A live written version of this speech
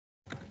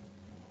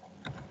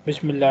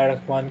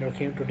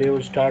Bismillahirrahmanirrahim. Today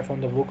we'll start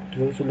from the book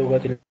Duroosul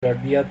Lughat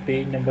al-Arabiyyah,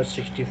 page number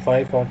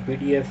 65 on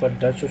PDF for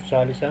Darsul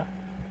Salisa,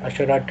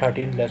 Asharat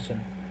 13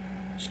 lesson.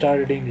 Start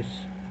reading this.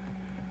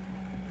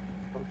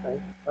 Okay.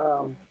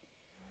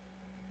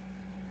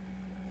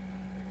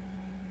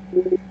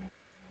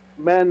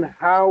 Men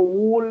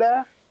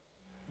haula.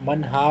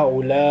 Man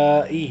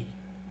ha'ula'i.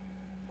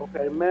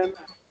 Okay. Men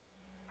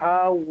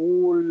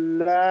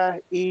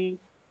haulai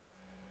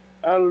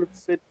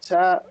alfet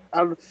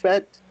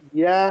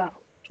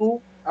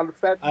yatu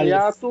alfet Alf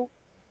yatu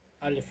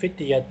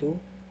al-fityatu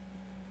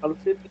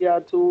alfet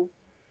yatu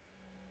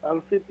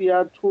alfet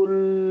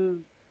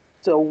yatul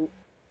ti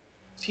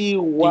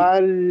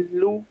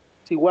tiwalu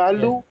yes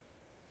tiwalu.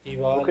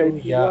 tiwalu Okay.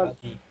 Tiwal.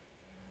 ya'ati.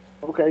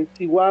 Okay.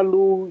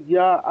 Tiwalu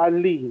ya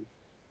Ali.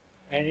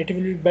 And it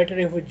will be better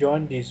if we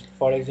join this.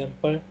 For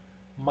example,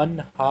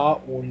 man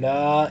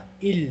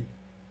ha'ula'il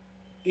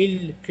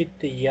il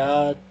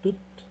fityatut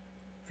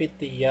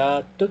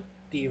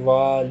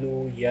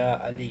tiwalu ya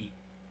Ali.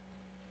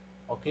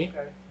 Okay,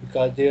 Okay.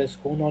 because there is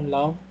Hun on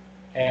lam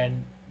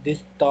and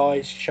this ta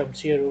is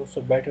Shamsiru, so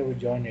better we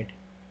join it.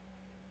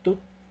 Tut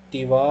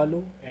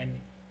Tiwalu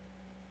and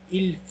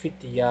Il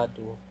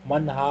Fityatu.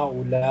 Man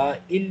haula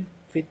il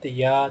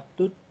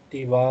Fityatu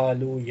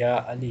Tiwalu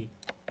ya Ali.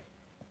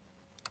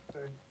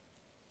 Okay.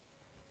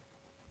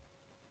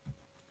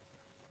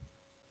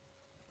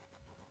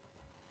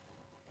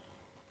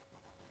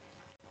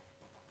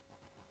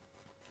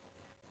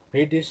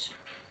 Read this.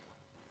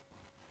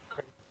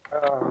 Okay.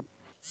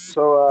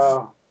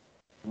 So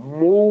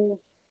mu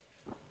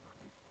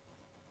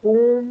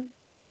hum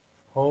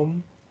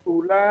Home.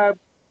 tulab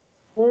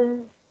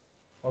hum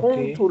hum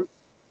Okay. tul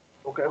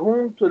okay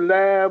hum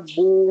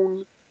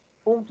tulabun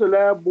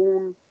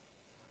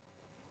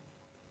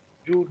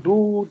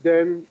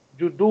jududun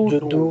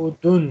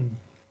Jududun.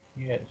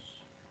 Yes.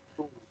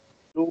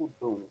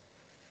 jududun.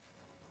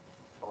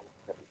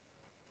 Okay.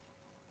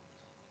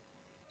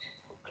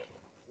 Okay.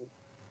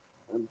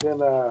 And then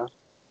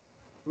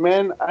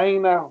men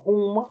aina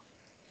hum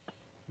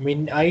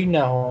Min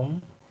aina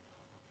hum.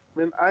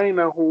 min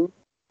aina hum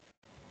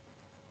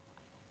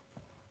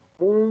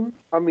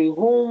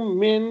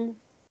min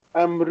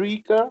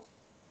America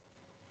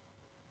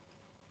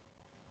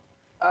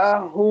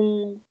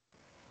ahum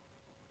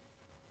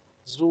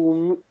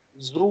zoom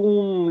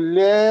zoom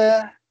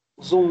le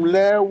zoom Mhm.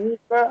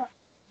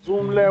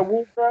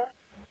 lewuka.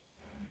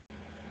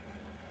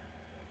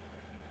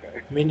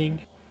 Okay. Meaning,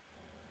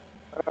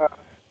 Uh,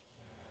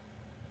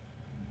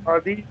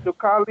 are these your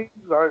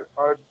colleagues? Are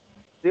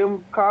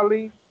them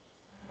colleagues?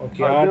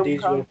 okay, Are are them these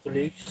your colleagues?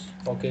 colleagues?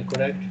 Okay,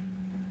 correct.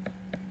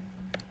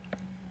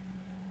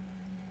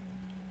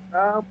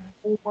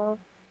 Uma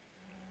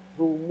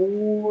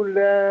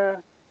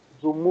Zumula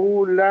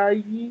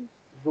Zumulai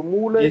There's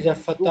Zumule a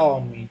fatah Zum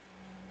on me.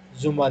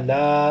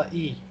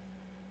 Zumalai.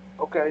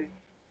 okay.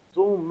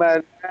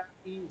 Zumalai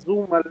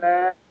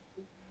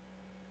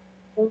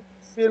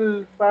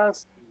Fil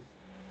Fasti.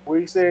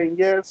 We're saying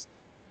yes,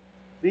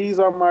 these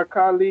are my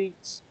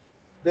colleagues.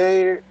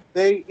 They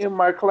in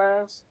my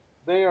class.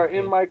 They are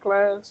in Okay, my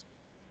class.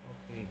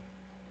 okay.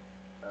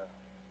 Uh,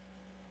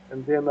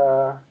 and then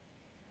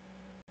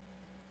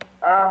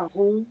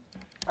Ahum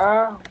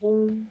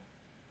Ahum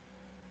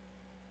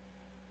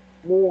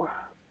Mu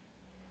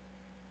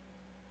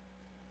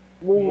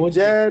Muj.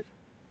 Mujad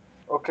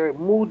okay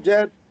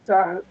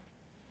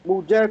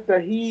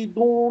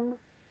Mujatahidun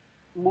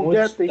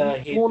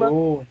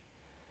Mujatahiduna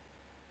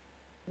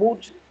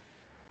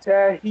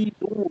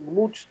Mujtahidun.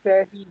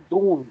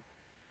 Mujtahidun.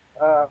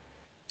 Uh,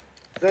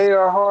 they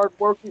are hard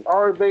working.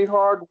 Are they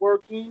hard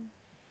working?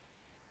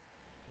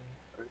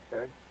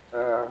 Okay.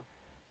 Uh,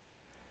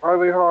 are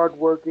they hard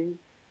working?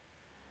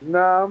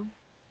 Nam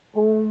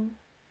hum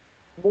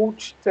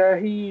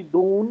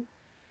mujtahidun.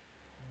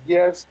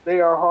 Yes,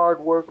 they are hard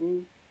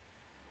working.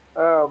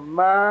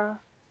 Ma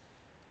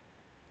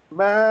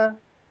ma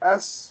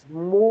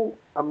asmu.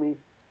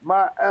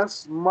 Ma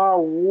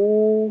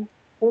asma'uhum.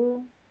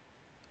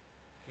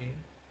 Okay.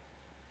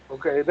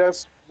 Okay,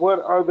 that's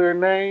what are their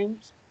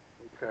names?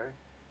 Okay.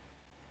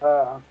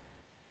 Uh,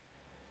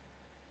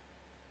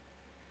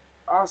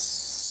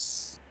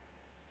 as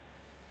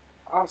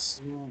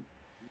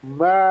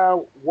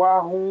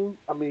asma'wahum.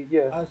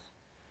 Yeah. As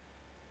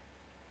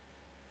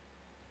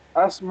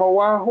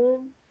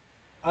Asma'wahum.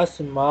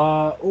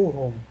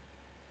 asma'uhum.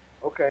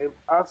 Okay.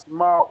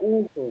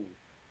 Asma'uhum.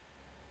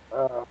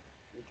 Uh,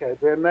 okay.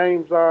 Their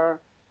names are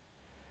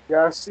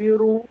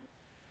Yasirun.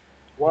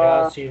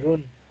 Wa.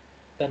 Yasirun.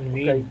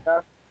 Tanween.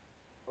 Okay.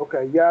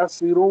 Okay.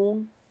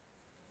 Yasirun.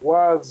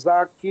 Wa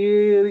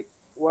Zakir.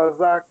 Wa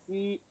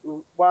Zaki.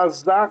 Wa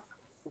Zak.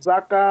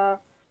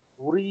 Zakariya.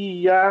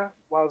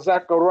 Wa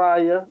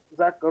Zakariya.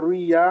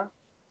 Zakariya.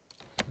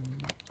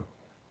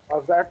 Wa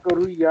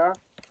Zakariya.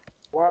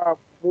 Wa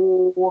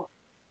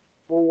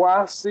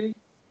Muwasi.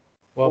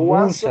 Wa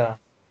Muwasa. Musa.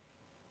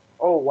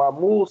 Oh, wa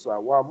Musa.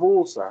 Wa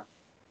Musa.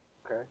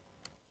 Okay.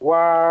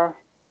 Wa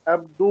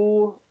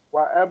Abdul.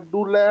 Wa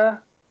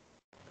Abdullah.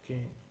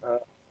 Okay. Uh,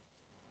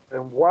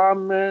 and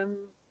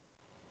Waman.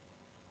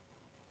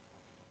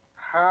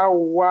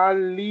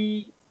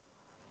 حوالي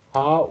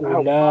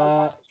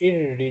هؤلاء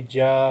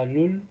الرجال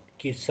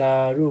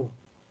الكسار.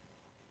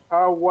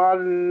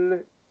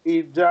 حوالي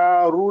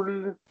إدار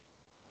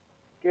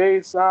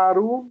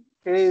الكيسار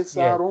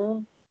Yes,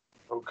 كيسارون.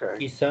 Okay.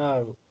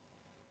 كسار.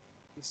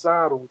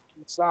 Kisaru,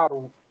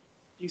 Kisaru.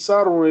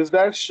 Kisaru, is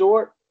that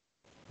short?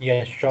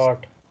 Yes,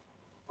 short.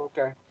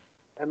 Okay.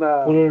 And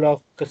Plural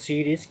of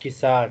kasir is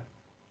kisar.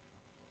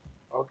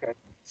 okay,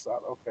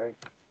 Kisaru, okay.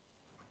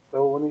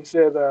 So when he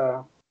said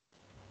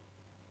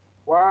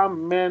wa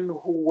men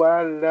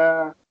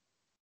huwala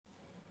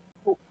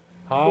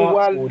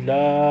huwal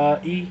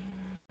هؤلاء.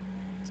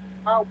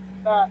 how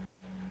that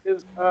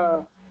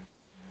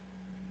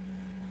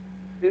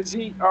is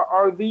he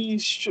are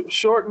these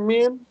short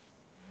men?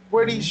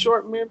 Where these Mhm.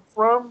 short men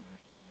from?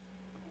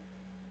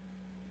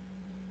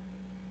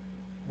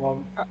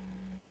 وم- Uh,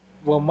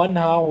 ومن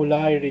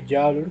هؤلاء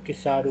الرجال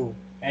الكسار.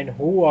 And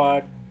who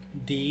are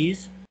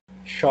these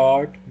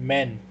short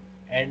men?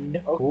 And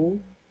o-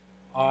 who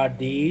are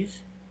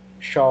these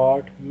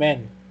short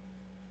men?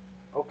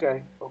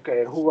 okay,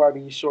 okay. And who are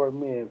these short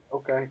men?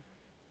 Okay.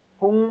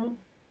 Whom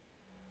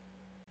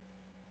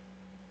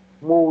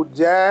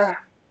mujah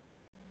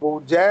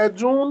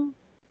mujajun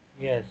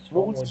Yes,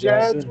 hum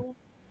mujadun. mujajun.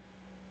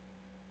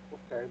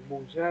 Okay,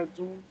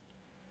 mujajun.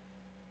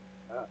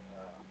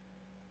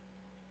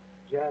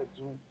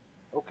 Jajun.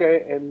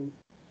 Okay, and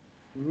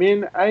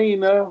min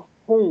aina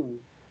whom,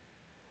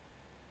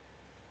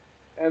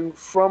 and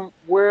from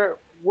where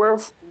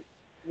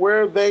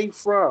they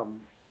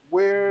from?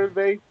 Where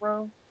they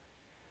from?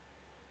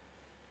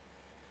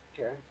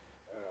 Okay.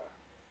 Uh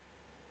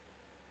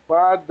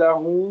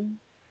Badahum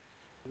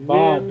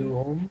min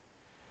بعضهم.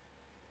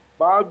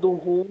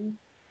 baduhum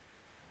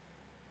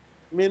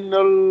min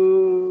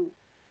al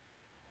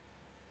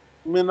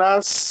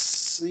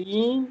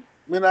minasin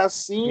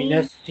من minasin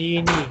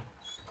السين.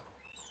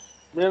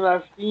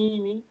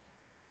 minasini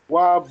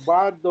wa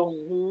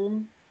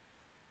baduhum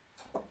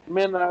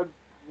min al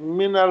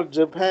min al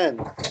Japan.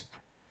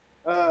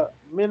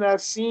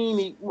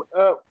 Minasini.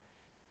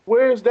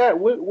 Where's that?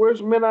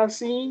 Where's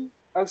Minasini?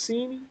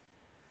 Asini?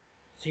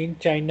 Sin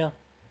China.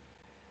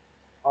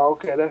 Oh,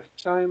 okay, that's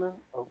China.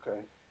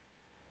 Okay,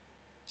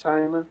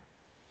 China.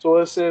 So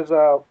it says,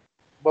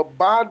 but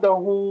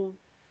Badahum,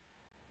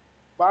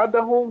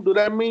 do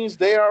that means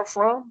they are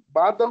from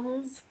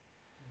Badahum?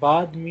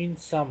 Bad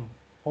means some.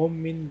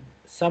 Hum means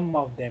some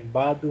of them.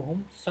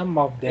 Baduhum, some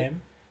of And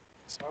them.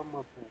 some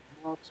of them,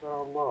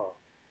 mashallah.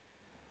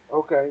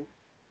 Okay,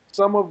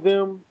 some of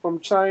them from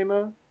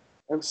China,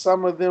 and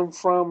some of them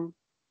from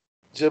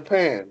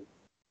Japan.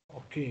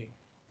 Okay.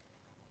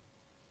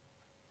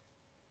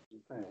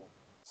 Japan.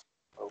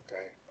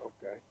 Okay,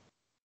 okay.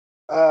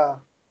 Uh,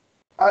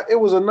 it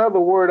was another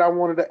word I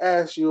wanted to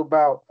ask you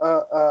about.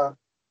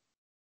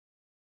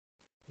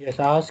 Yes,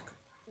 ask.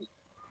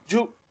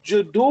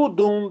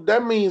 Jadudun,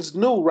 that means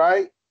new,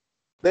 right?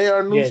 They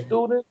are new Yes,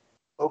 students.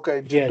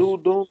 Okay, yes.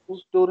 Jadudun, new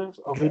students.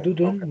 Okay, Jududun,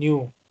 okay,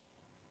 new.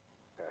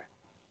 okay.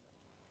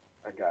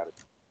 I got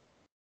it.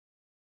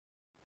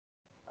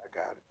 I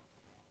got it.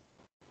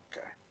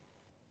 Okay,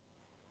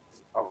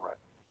 all right.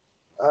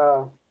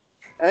 Uh,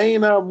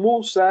 Aina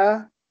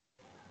Musa,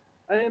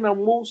 Aina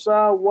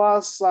Musa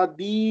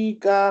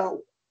Wasadika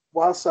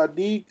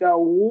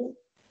Wu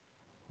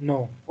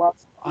No.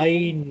 Wasadika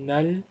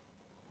Ainal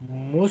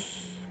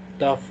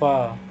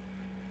Mustafa.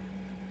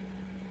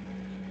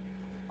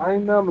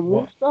 Aina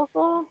Wa-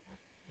 Mustafa.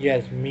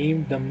 Yes,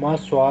 Mim Dhamma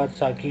Swad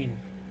Sakin.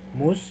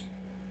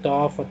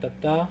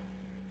 Mustafatata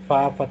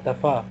Fa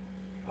Fatafa.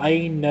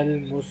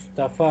 Ainal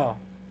Mustafa.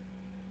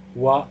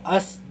 Wa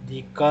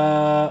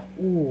asdikauhu.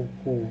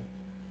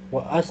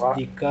 Wa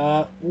Wow.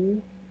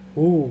 asdikauhu.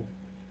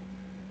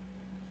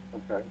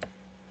 Okay,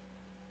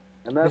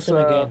 and that's Listen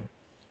again.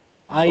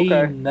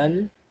 okay.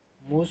 Ainal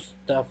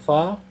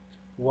Mustafa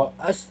wa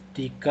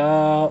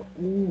asdikauhu.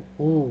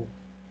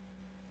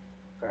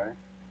 Okay,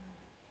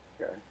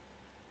 okay,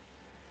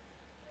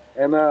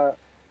 and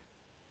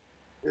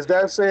is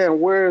that saying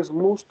where's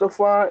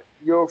Mustafa,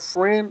 your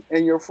friend,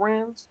 and your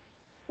friends?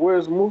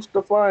 Where's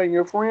Mustafa and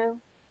your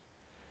friend?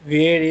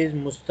 Where is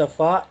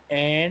Mustafa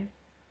and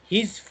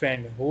his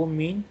friend? Who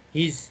mean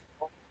his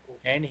Oh,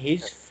 and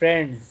his okay.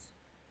 friends?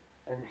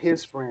 And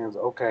his friends.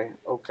 Okay,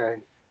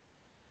 okay,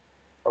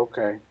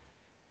 okay,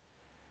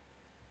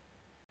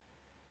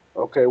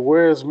 okay.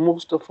 Where's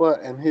Mustafa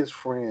and his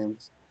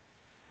friends?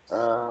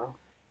 Uh,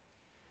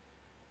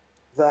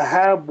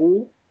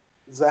 Zahabu,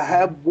 Mhm.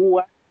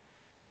 Zahabu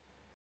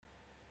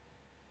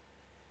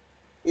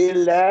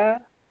ila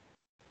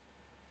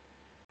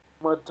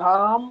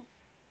Matam,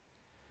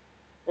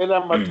 ila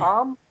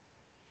Matam.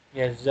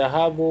 Yes,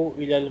 Zahabu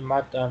ilal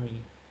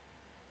matami.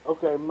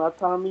 Okay,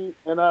 Matami,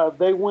 and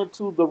they went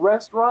to the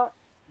restaurant.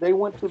 They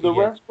went to Okay, the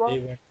yes, restaurant. they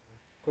went.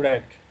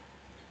 Correct.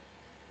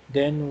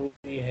 Then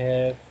we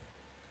have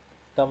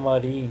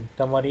tamarin.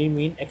 Tamarin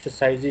mean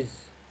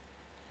exercises.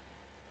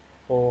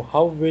 Oh,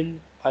 how will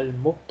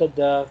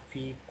al-mubtada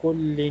fi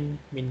kullin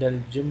min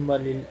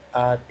al-jummal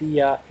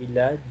al-atiya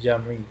ila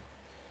jam'i?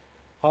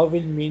 How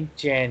will mean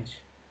change.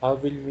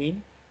 will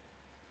mean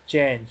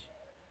change.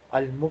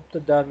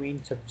 Al-Mubtada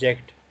means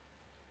subject.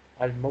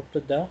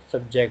 Al-Mubtada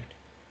subject.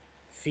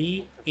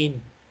 Fi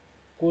in.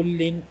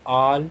 Kullin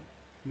all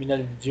min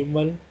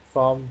al-jumal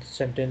from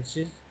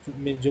sentences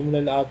min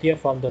jumal al-atiyah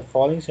from the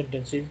following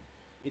sentences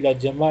ila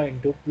jama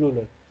into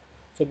plural.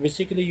 So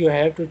basically you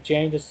have to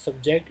change the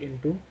subject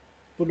into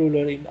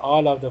plural in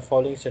all of the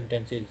following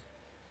sentences.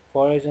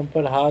 For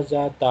example,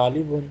 Haza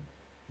talibun,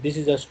 this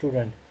is a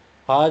student.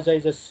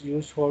 Haza is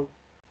used for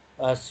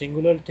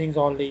singular things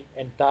only,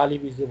 and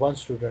talib is the one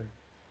student.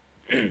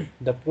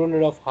 The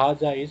plural of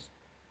Haza is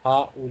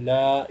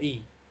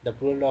haulai. The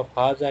plural of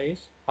Haza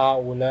is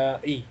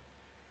haulai.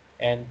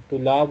 And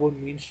tulabun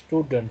means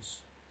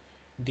students.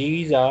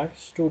 These are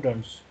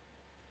students.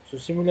 So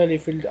similarly,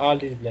 fill all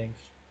these blanks.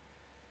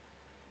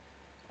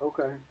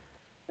 Okay.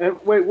 And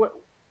wait,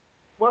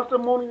 what's the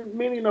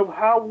meaning of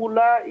how will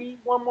I eat?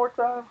 One more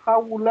time. How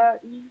will I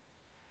eat?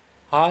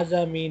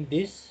 Haza mean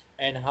this,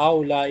 and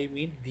haulai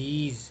mean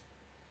these.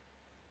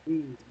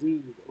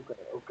 These.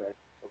 Okay.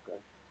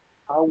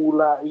 How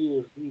will I eat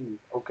is these.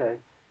 Okay.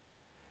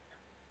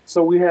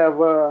 So we have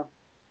the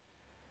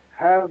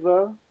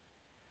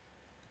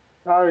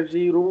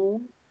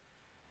tajirun,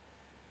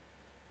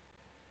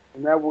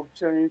 and that will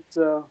change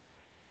to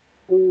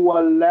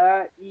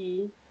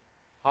huwalai.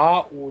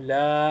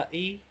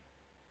 Haulai.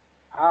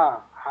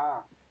 Ha.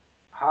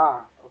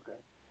 Okay.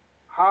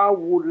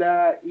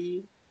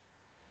 Hawulai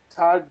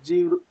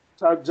tajir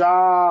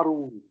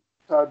tajarun.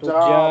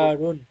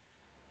 Tajarun.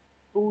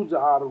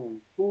 Tujarun.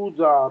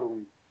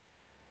 Tujarun.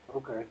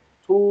 Okay.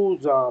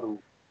 Tujarun.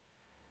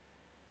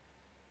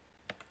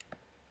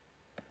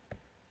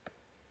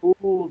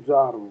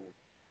 Tujarun.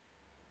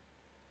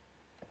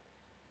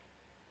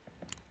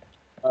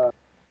 Uh,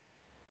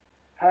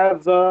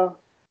 هذا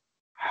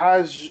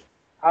حج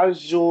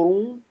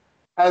حجرون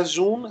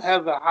حجون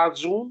هذا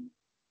حجون.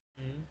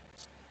 Hmm.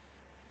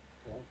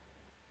 Okay.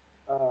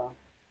 Uh,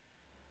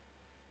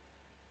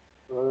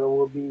 so it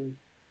will be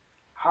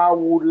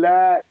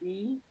هؤلاء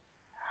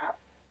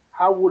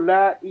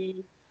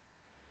هؤلاء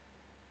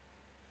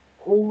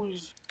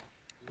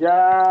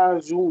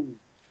حجاجون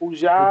حجاجون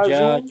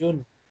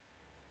Hujajun.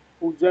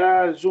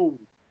 حجاجون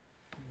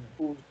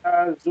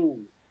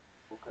حجاجون.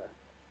 Okay.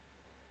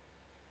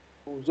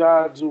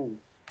 حجاجون.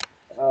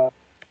 Uh,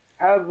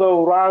 هذا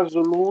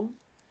رجل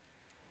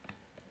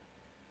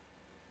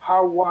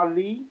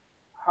حوالي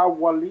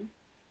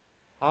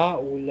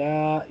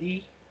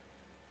Haulai.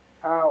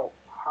 هؤلاء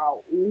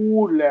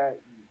هؤلاء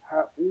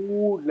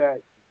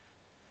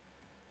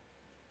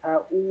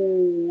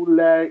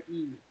هؤلاء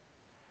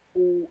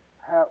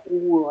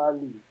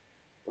هؤلاء.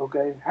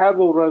 Okay.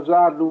 هذا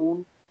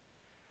رجال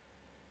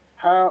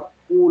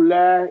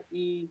هؤلاء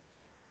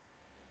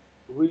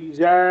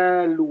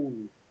رجال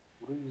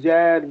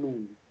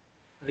رجال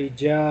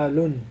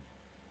Rijalun.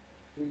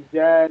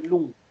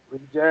 رجال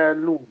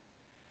رجال.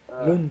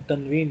 Uh, Lun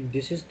tanween.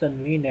 This is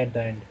tanween at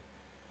the end.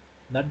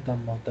 Not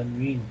dhamma.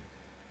 Tanween.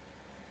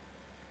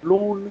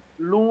 لون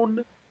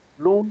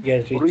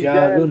Yes, رجال.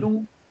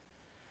 rijalun.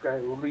 Okay.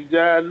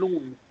 رجال.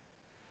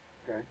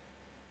 Okay.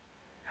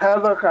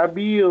 هذا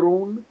خبير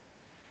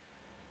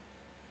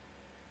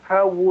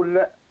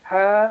هؤلاء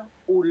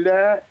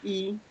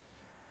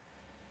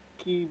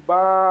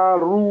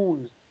كبار.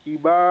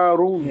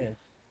 Yes.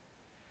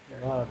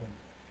 Kibarun.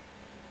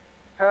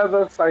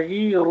 هذا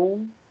صغير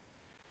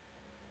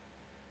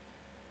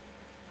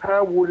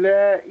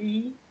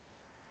هؤلاء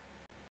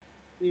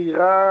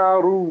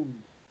صغار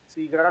صغار.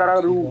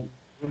 Sigarun.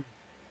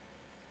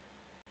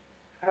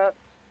 ه-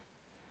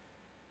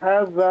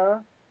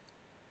 هذا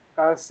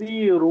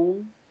قصير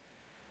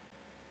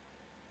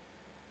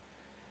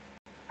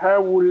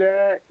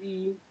هؤلاء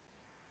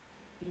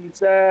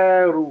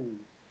كسار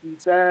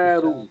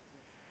كسار. Kisar.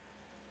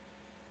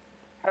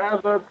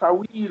 هذا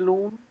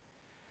طويل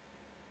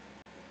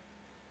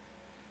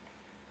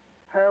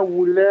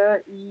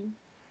هؤلاء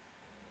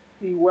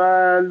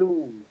طوال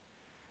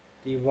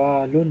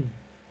Tiwalun.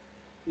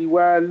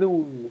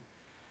 طوال.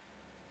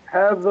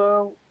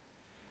 هذا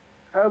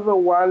هذا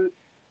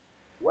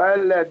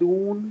ولد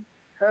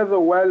هذا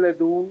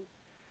ولد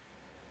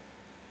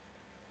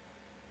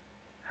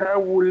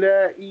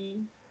هؤلاء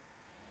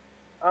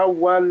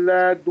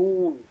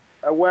أولادون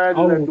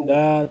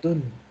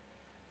أولاد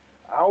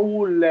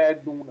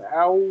Auladun.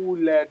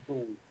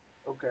 أولاد.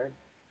 Okay.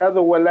 هذا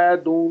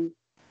ولد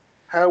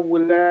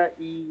هؤلاء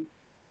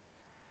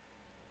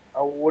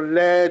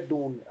أولاد.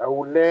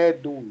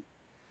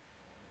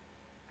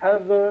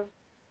 هذا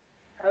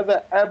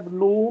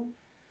ابن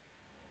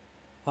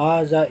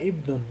Haza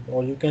ibnun.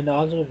 Or you can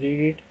also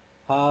read it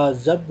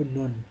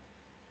Hazabnun.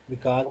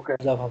 Because Okay.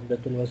 of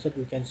Hamdatul Wasat,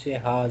 you can say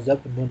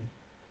Hazabnun.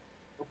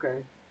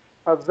 Okay.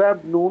 هذا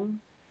ابن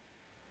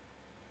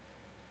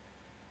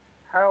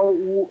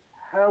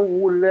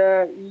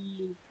هؤلاء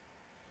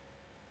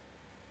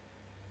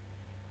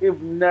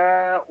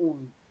ابناء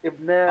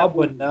ابناء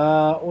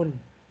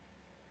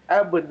Abna'un.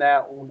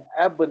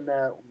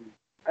 أبناء.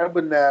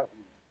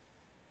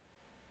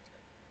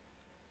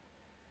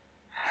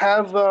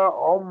 هذا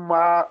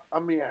هذا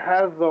أمي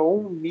هذا أم.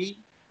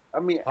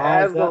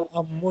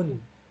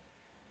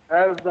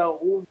 هذا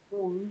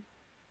أم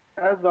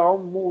هذا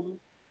أم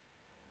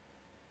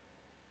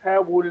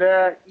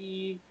هؤلاء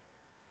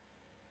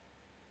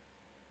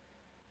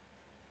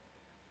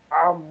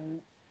عم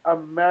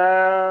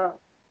أمام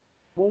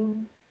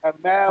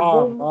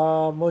أمام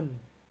أمام.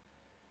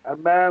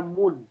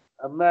 أمام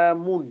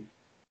أمام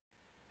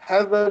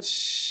هذا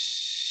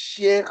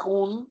شيخ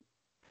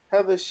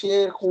هذا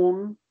شيخ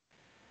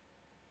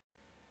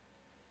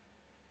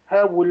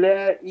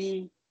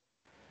هؤلاء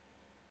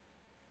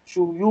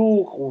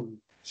شيوخ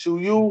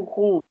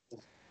شيوخ.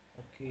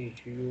 Okay,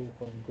 you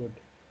good.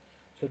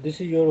 So this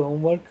is your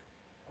homework.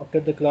 After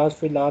the class,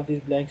 fill all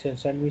these blanks and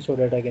send me so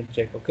that I can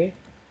check. Okay.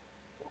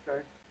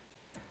 Okay.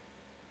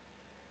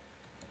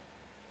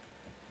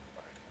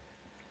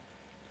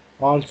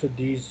 Also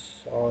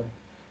these are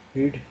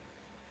read.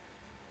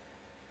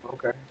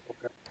 Okay.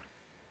 Okay.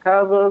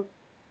 هذا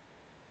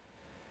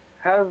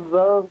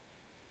هذا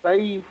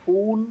سيف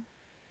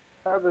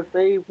هذا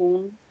سيف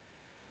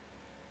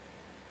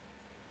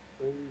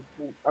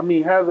سيف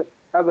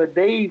هذا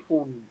ديف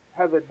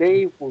هذا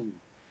ديف.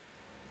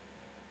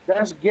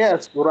 That's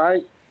guest,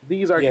 right?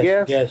 These are Yes,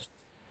 guests. guest.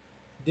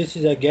 This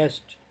is a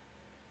guest.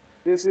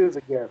 This is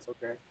a guest.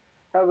 Okay.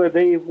 هذا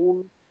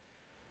ديف.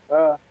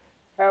 Uh,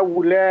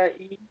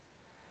 هؤلاء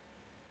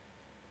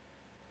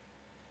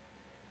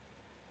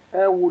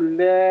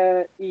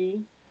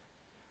هؤلاء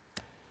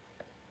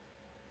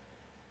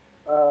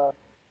uh,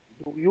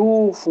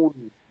 ضيوف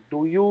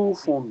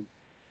ضيوف.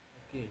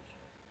 Okay.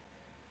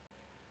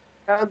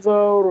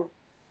 هذا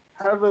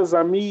هذا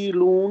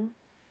زميل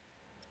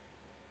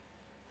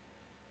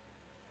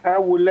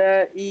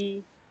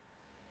هؤلاء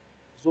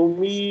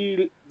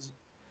زميل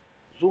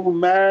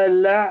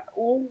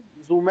زملاء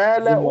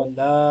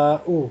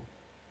زملاء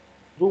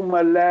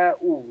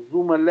زملاء.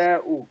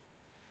 زملاء.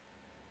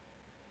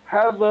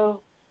 هذا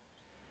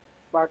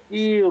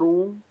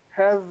فقير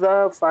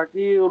هذا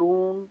فقير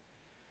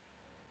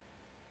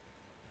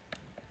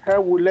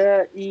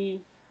هؤلاء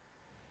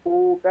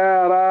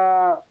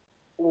فقراء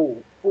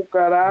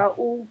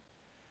فقراء.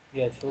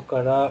 Yes,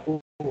 فقراء.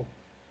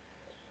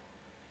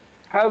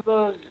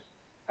 هذا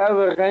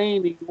هذا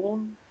غني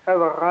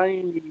هذا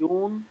غني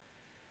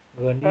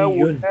غني.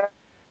 هؤلاء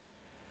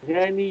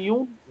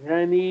غني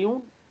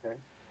غني.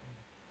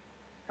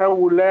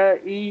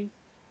 هؤلاء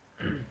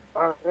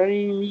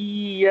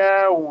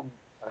أغنياء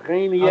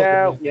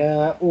أغنياء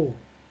أغنياء.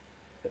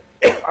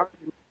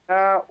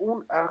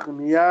 أغنياء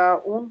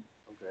أغنياء.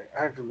 Okay.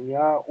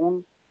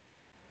 أغنياء.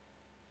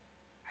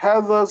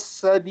 هذا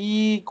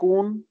صديق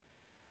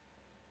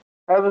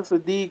هذا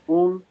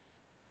صديق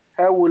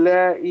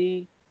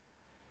هؤلاء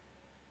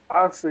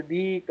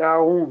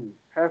الصديقون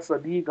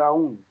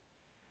الصديقون.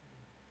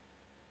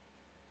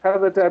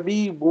 هذا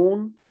طبيب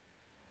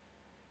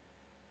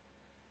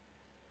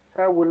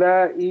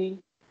هؤلاء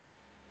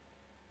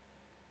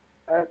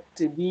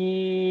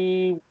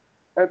الطبيب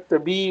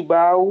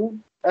الطبيبة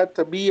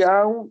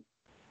الطبيعة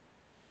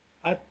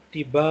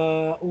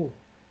أتباء.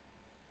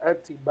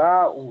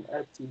 أتباع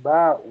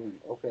أتباع.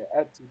 أوكي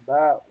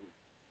أتباع.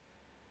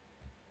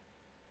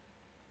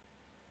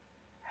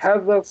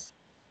 هذا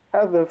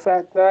هذا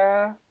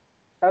فتى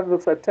هذا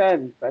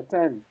فتان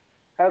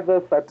هذا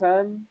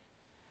فتان.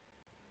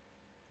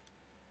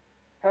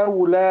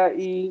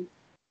 هؤلاء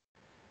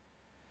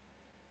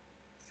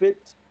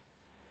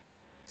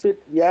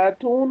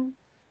فتيات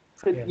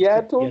Yes,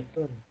 فتيات.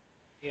 فتية.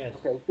 Yes.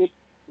 Okay.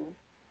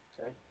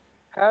 Okay.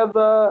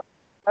 هذا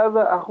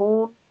هذا أخ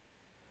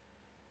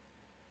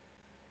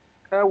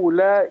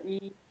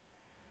هؤلاء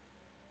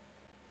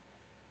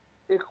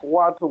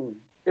إخوة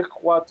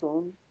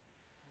إخوة.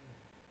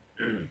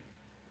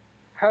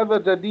 هذا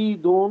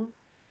جديد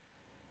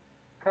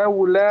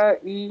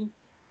هؤلاء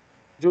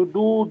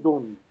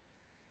جدود.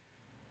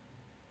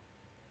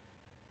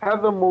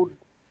 هذا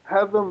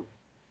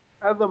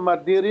هذا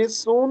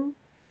مدرس.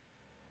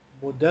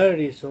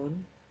 مدرس.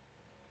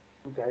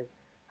 Okay.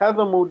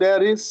 هذا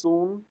مدرس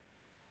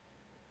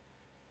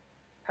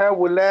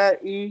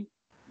هؤلاء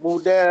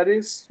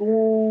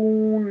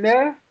مدرسون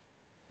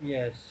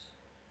Yes.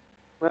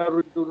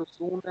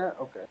 مدرسون.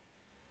 Okay.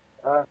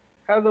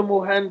 هذا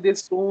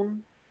مهندس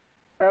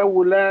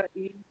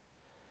هؤلاء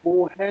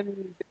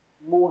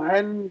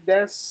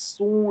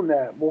مهندسون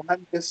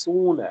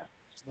مهندسون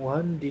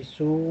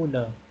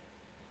مهندسون.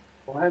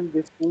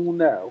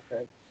 مهندسون.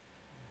 Okay.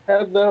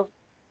 هذا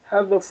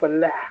هذا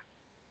فلاح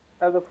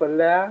هذا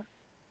فلاح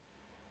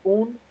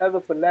هذا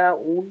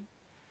فلاح.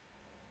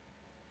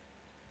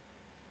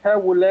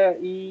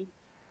 هؤلاء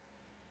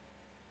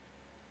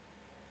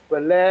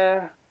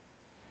فلاحون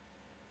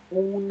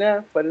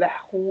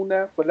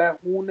فلاحون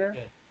فلاحون. Yes.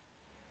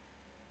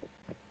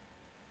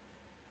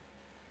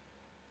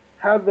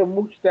 هذا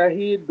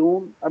مجتهد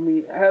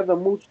هذا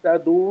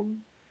مجتهد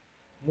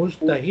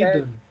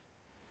مجتهد.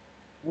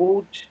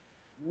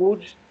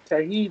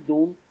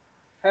 مجتهد.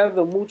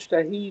 هذا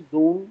مجتهد.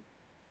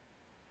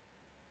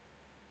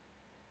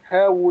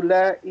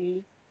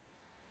 هؤلاء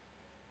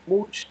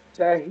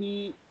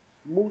مجتهي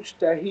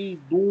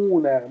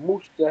مجتهدون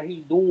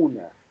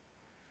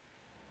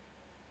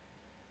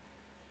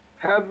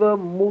هذا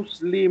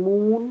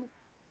مسلمون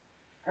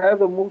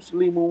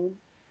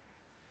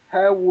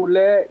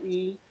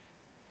هؤلاء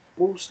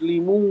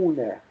مسلمون.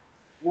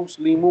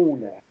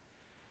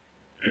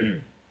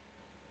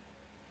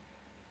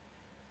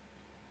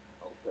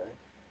 Okay.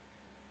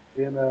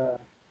 Then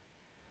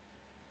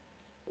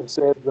it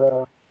says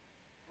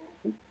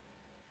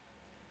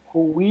who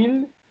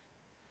will.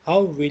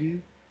 How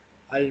will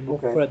Okay.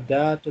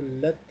 المفردات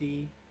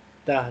التي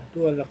تحت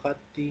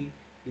الخط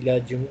إلى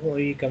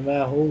جموع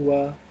كما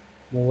هو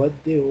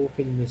موضح في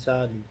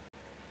المثال.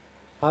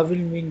 How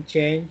will mean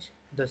change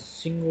the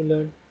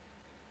singular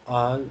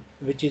all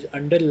which is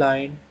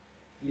underlined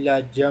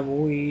إلى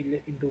جموع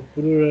into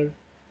plural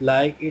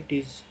like it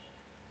is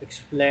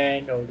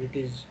explained or it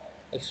is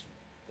ex-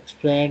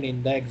 explained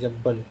in the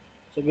example.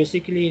 So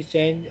basically it's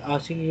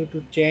asking you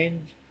to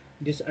change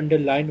this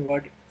underlined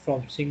word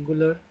from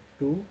singular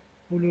to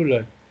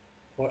plural.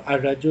 For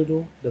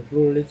الرجل the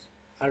plural is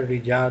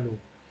الرجال.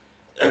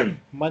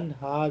 من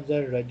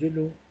هذا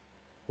الرجل,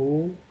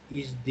 who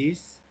is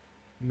this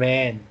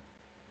man,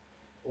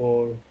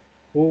 or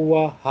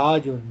huwa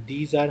hajun,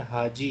 these are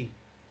haji,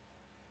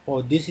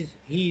 or this is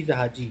he is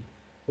haji,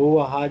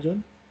 huwa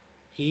hajun,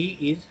 he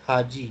is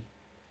haji.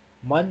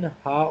 Man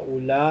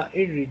haula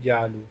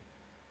rijalu,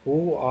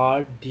 who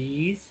are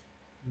these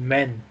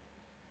men,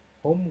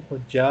 hum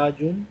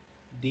hujjajun,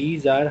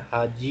 these are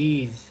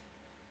hajis.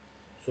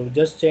 So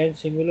just change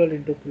singular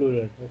into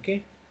plural,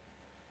 okay?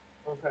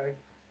 Okay.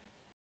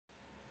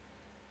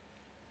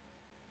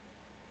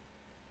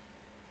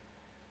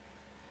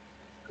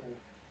 Okay.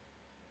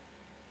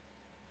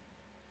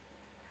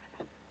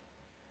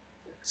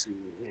 Let's see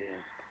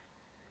here.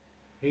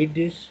 Read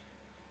this.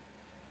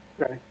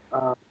 Okay.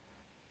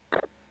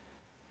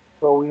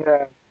 So we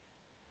have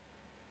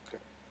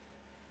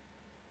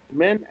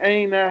من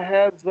أين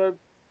هذا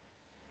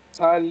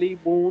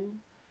طالب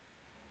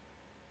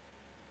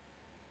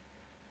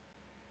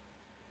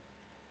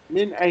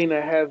من أين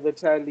هذا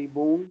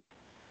طالب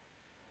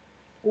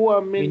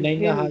هو من من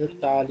أين هذا هندي.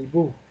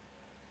 الطالب؟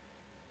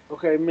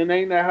 Okay. من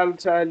أين هذا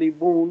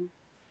طالب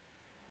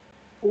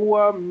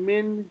هو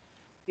من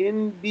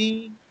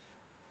هندي.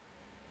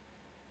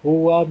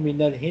 هو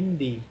من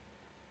الهند.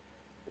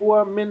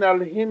 هو من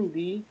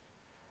الهندي.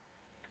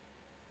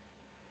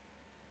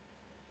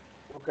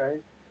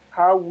 Okay.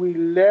 How we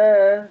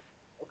la.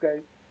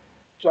 Okay.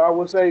 So I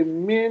would say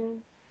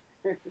min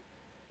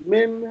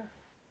min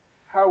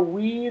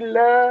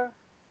hawila.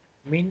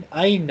 من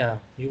أين?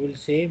 You will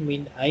say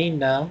من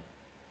أين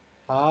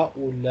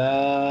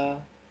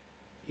هؤلاء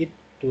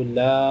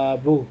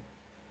الطلاب.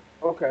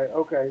 Okay,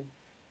 okay.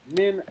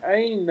 Min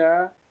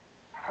aina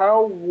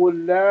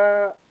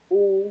hawla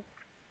u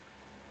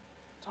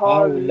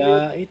talib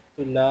هؤلاء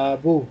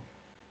الطلاب.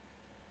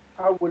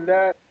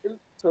 hawla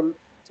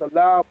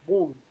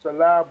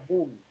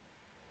talabun.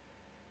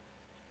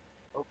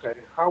 Okay,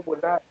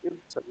 hawla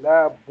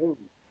talabun.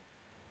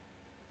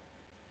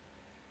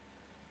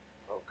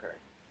 Okay,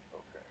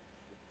 okay.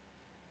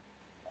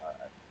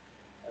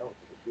 That was a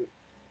good.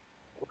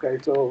 Okay,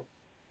 so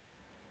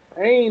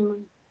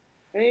ainal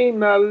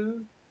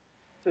Whom?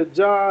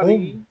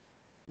 tajari.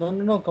 No,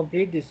 no, no.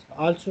 Complete this.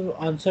 Also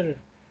answer.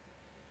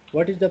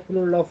 What is the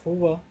plural of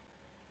huwa?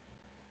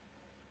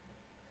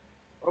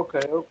 Okay,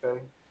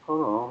 okay.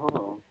 Hold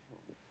on.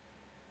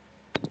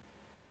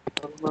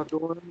 What am I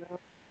doing now?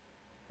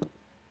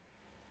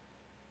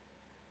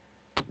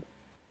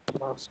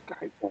 My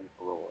Skype won't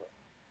blow up.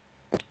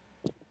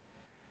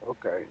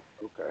 Okay,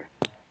 okay.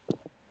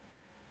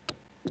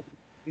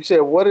 You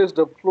said what is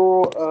the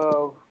plural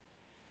of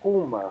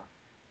huma?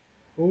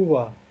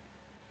 Huwa.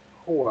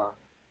 Hua.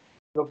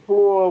 The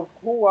plural of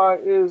hua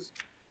is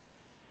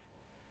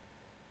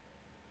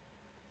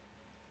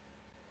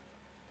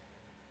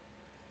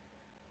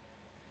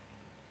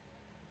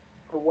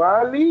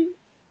huali.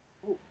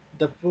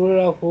 The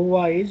plural of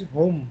huwa is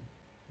whom.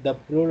 The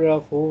plural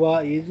of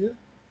huwa is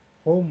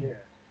whom. Yeah.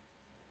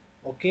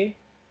 Okay.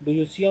 Do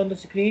you see on the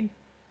screen?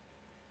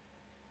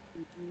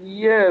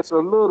 Yes, a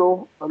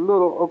little, a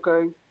little.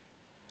 Okay.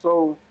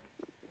 So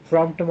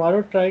From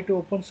tomorrow, try to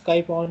open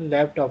Skype on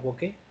laptop.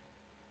 Okay.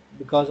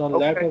 Because on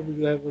okay, laptop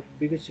you have a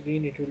bigger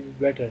screen, it will be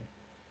better.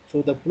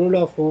 So the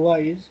plural of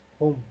huwa is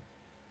hum.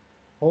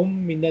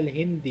 Hum minal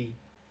hindi.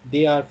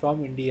 They are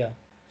from India.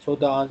 So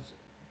the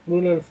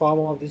plural form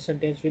of this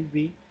sentence will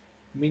be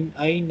min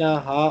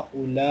aina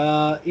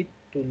haula'i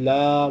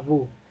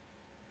tulabu.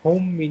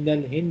 Hum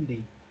minal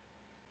hindi.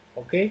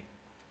 Okay?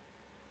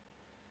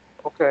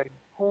 okay.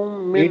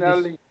 Hum min Read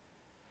al. this.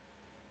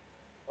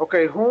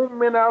 Okay, hum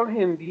min al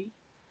hindi,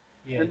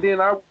 Yes. and then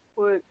I would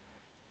put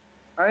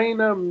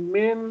aina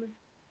min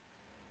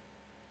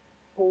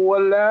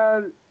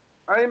huala.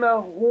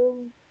 Aina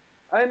hum.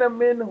 Aina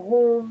min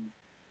hum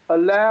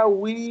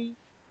halawi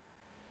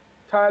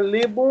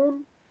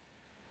talibun.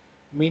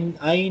 Min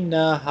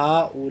aina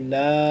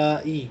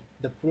haula'i.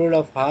 The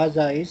plural of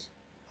haza is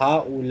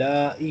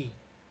haula'i.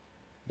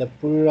 The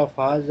plural of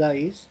haza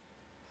is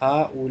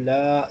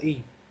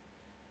هؤلاء.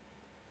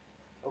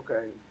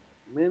 Okay.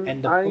 Min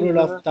And the plural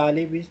of aina.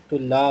 talib is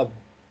tulab.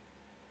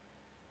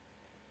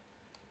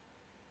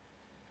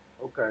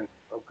 Okay.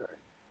 Okay.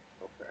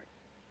 Okay.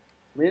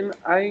 Min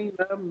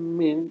aina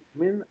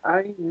min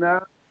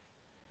aina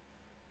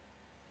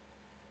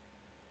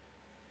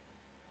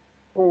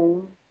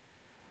hum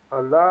Ha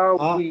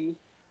halawi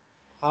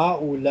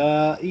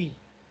هؤلاء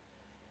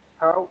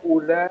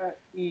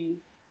haulai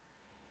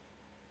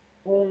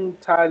hum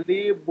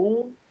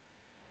talibun.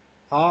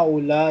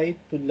 هؤلاء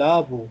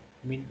الطلاب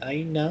من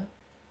أين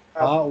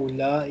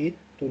هؤلاء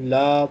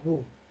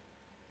الطلاب.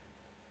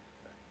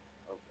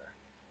 Okay.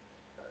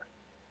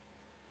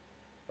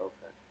 Okay.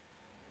 Okay.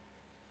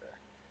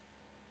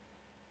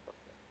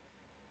 Okay.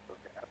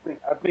 Okay.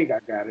 I think I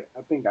got it.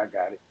 I think I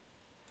got it.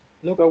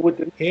 Look, So with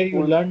the here next you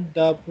one, learned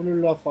the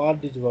plural of all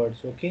these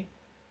words, okay?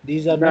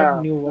 These are not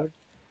now, new words.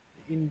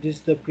 In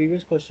this the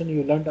previous question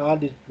you learned all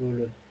these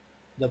plural.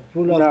 The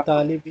plural of now,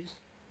 talib is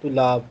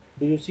tulab.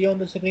 Do you see on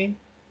the screen?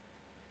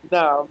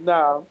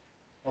 now.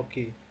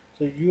 Okay.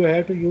 So you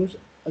have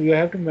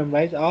to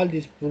memorize all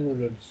these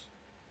plurals.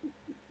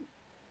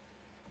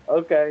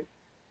 Okay.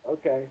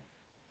 Okay.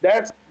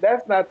 That's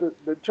not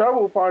the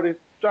trouble part is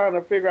trying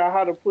to figure out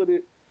how to put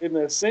it in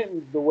a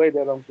sentence the way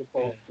that I'm Yes.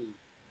 supposed to.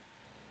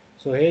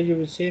 So here you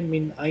will say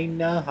min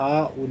aina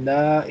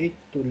haula'i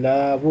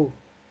tulabu.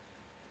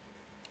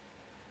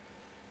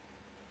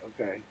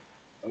 Okay.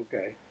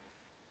 Okay.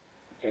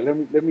 Okay.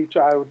 Let me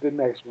try with the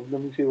next one.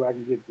 Let me see if I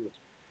can get this.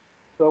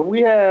 So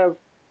we have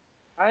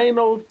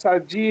Aino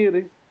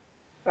Tajiru.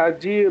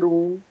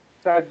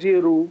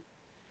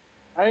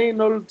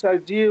 Aino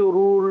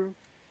Tajirul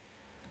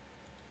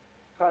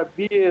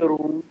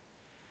Kabirun.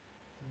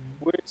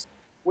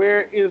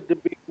 Where is the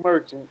big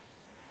merchant?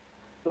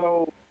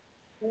 So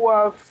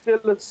Hua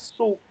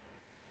Filisuk.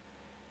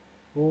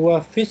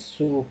 Huwa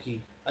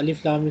fis-suki.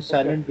 Alif lam is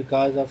Okay. silent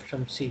because of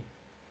Shamsi.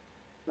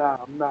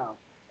 Now.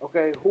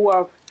 Okay.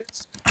 Hua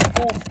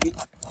Filisuki.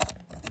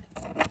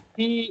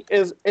 He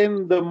is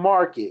in the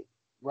market,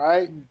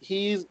 right?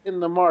 He's in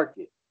the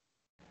market.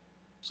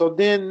 So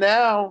then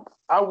now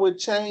I would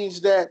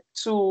change that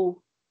to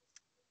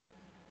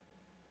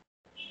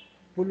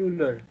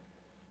Plural.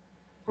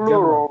 Jama.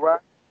 plural, right?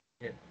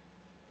 Yes.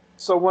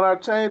 So when I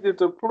change it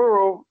to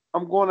plural,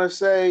 I'm going to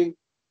say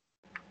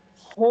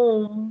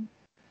whom.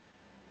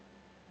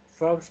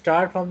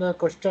 Start from the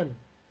question.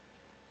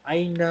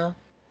 Aina.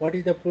 What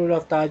is the plural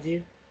of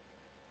Tajir?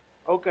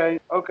 Okay.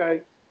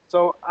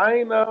 So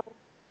Aina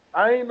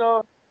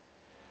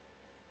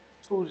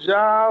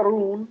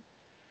Tujarun,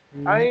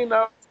 Hmm.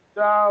 Aina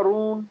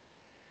Tujarun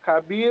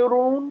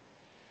Kabirun.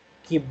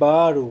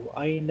 Kibaru.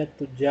 Aina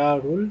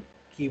tujarul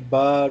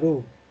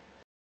kibaru.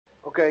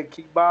 Okay,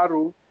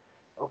 Kibaru.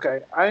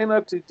 Okay,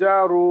 Aina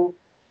Tujaru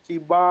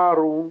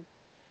Kibarun.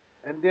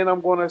 And then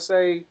I'm going to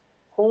say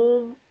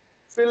whom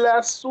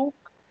Filasuk.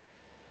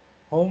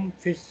 Hum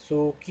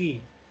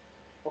fis-suki.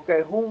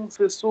 Okay, whom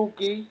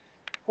Fisuki,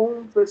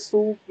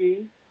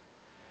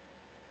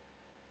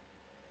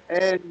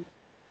 and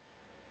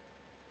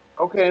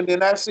okay, and then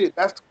that's it.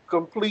 That's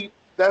complete.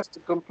 That's the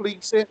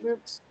complete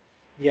sentence.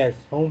 Yes,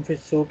 hum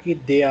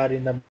fis-suki. They are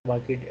in the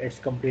market. It's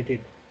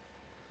completed.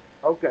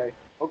 Okay.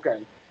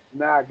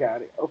 Now I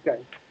got it. Okay,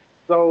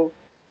 so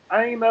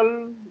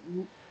Ainal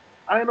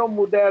Aina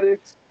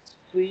Mudaris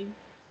see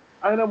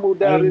Aina Aina.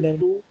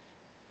 Mudarisu.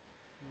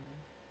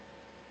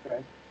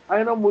 Okay,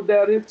 Aina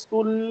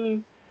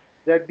Mudarisul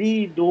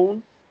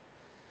Jadidun.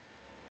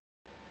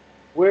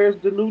 Where's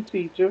the new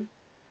teacher?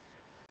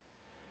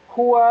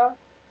 Hua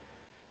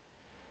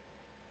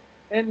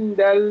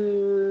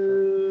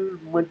Endal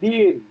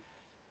Madiri.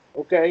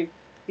 Okay,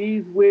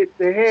 he's with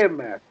the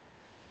headmaster.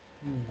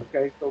 Hmm.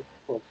 Okay, so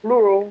for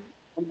plural,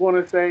 I'm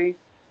going to say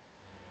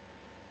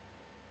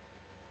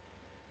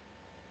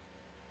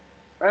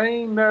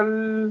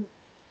Ainal.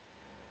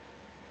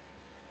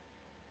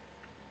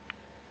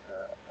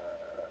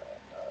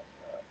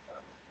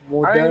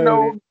 I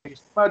know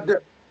Mudaris. Mad.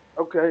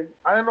 Okay,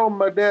 I know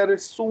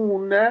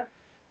Madarisuna.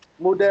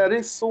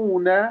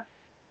 Mudarisuna.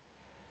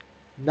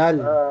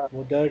 Nal. Uh,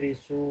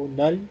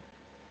 Mudarisunal.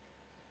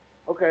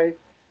 okay,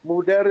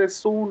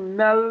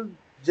 Mudarisunal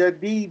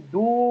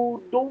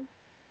Jadidudu.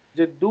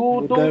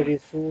 Jadudu.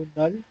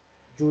 Mudarisunal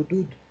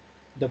judud.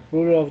 The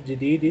plural of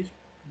jadid is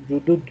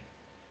judud.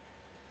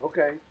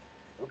 Okay,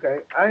 okay.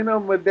 I know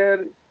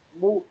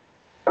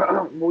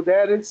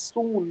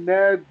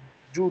Mudarisuna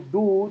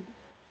Judud.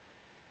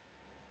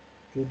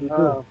 Jududu.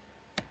 Uh,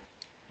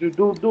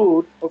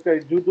 Jududud. Okay,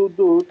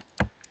 Jududud.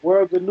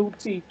 Were the new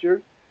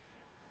teacher.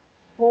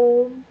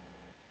 Whom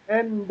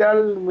and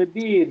Dal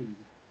Mediri.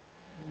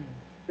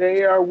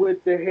 They are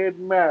with the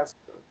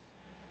headmaster.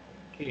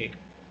 Okay.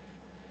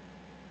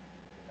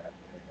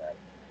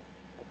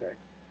 Okay.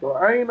 So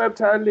Aina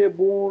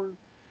Talibul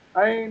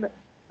Aina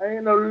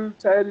Aina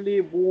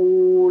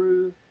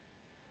Talibul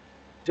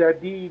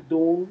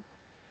Jadidun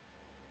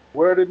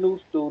were the new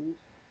students.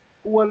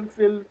 Wal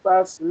fil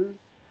Fasli.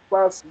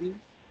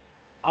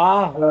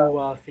 Uh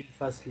Ahuwa fil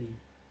fasli.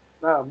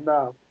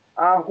 Naam.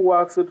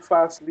 Ahwa fil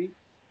Fasli.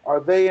 Are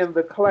they in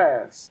the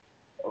class?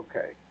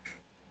 Okay.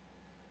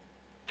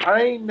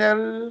 أين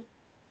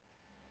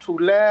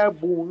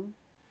الطلاب؟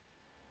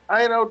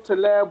 أين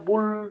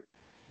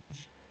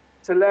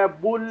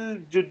طلاب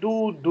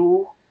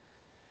الجدود?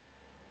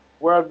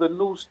 Where are the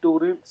new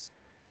students?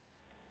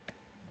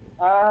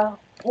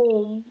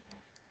 أهم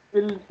في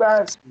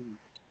الفصل.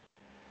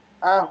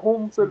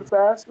 أهم في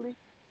الفصل.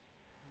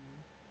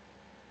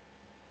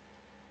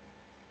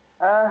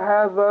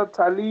 هذا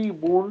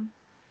طالب.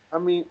 I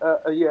mean,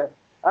 yeah.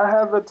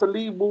 هذا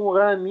طالب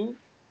غني.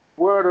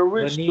 Where are the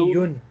rich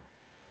students?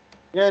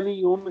 غني.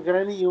 غنيون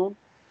غنيون.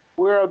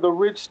 Where are the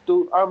rich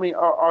students? I mean,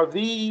 are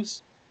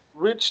these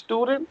rich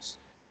students?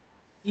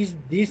 Is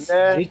this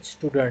Nah. rich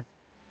student?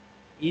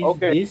 Is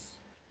Okay, this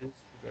rich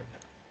student?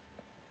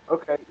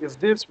 okay. Is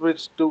this rich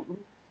student?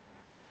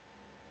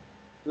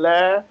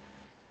 لا.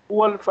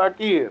 هو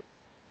الفقير.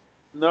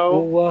 No.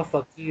 هو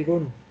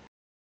فقير.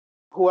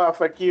 هو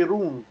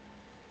فقيرون.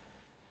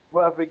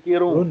 هو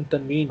فقيرون. رن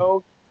تنوين.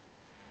 No.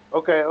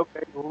 Okay,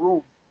 okay.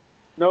 Room.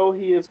 No,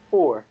 he is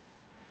poor.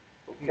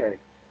 Okay.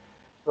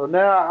 So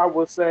now I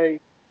would say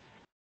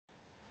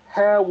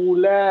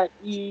هؤلاء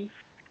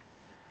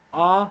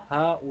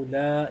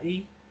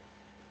هؤلاء.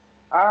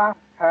 أه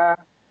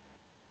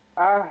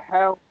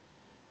هؤلاء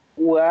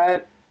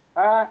Look,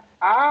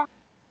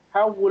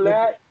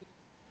 هؤلاء.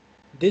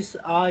 this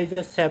is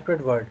a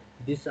separate word.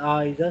 This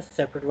is a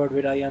separate word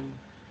where I am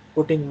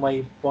putting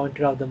my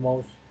pointer of the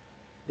mouse.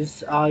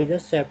 This is a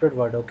separate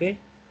word, okay?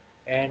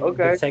 And the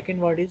Okay, second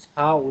word is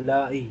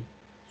haulai.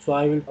 So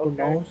I will okay,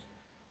 pronounce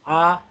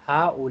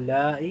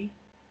haulai.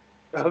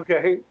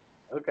 okay,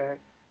 okay.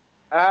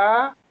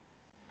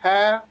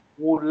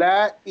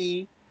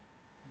 هؤلاء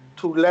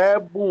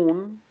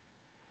تلابون.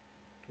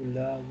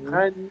 Tulabu.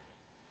 غني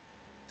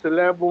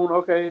تلابون.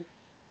 Okay.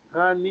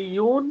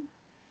 غنيون.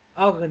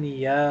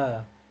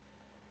 Agniya.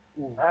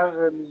 Ooh.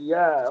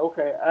 أغنياء.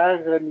 Okay.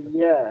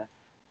 أغنياء.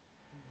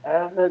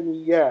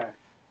 أغنياء.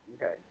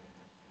 Okay.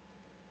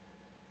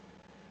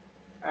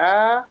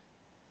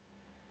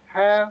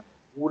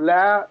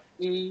 هؤلاء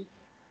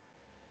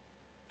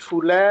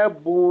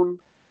تلاب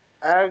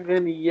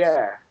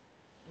أغنياء.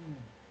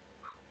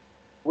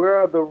 Where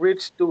are the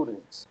rich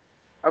students?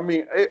 I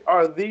mean,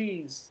 are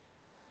these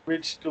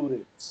rich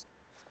students?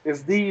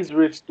 Is these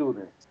rich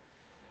students?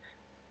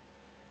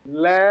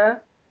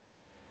 لا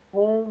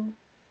هم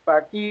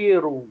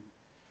فقيرون.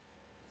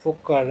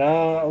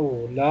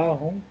 Fukara'u.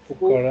 Lahum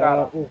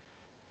فقراء. fukara'u.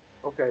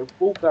 Okay,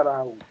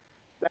 فقراء.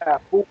 لا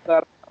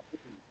فقراء.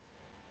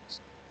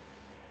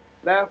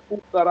 لا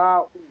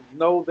فقراء.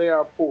 No, they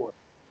are poor.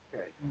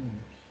 Okay.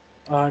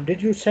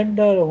 Did you send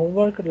the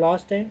homework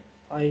last time?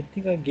 I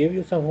think I gave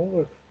you some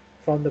homework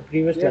from the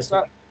previous Yes,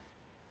 lesson.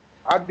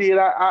 I did.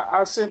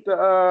 I sent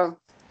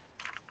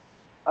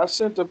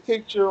a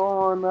picture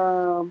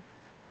on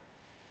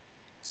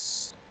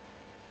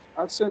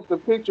I sent the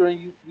picture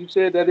and you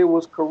said that it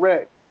was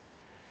correct,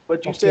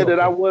 but you Okay, said that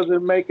I okay.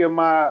 wasn't making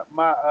my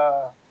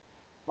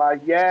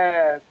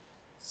yeah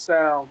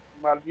sound,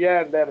 my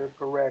yeah letter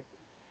correctly.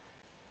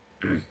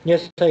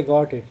 Yes, I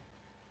got it.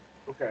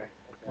 Okay,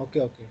 okay.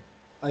 Okay, okay.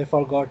 I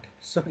forgot.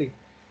 Sorry.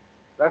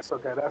 That's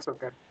okay, that's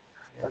okay.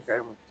 Yes. Okay.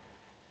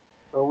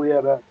 So we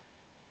had a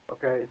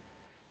okay.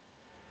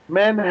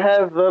 Man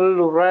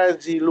hadhal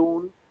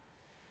rajilun.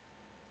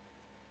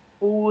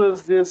 Who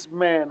is this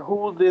man?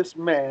 Who this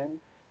man?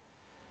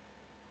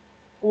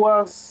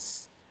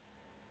 Was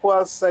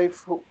was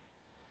safe who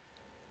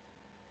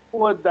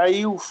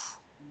dayuf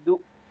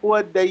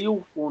who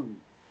dayufun.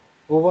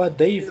 Huwa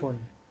daifun.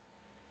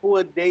 Who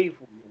a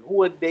dayfun.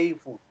 Who a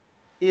dayfun.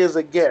 He is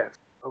a guest.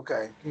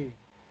 Okay. Okay.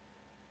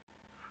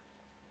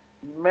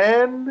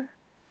 Man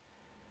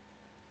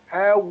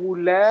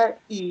هؤلاء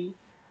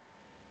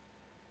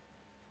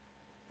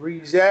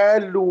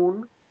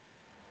رجال.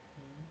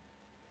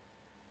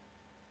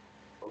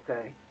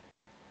 Okay.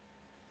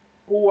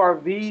 Who are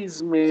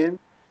these men?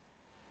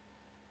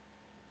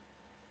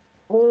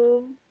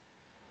 Whom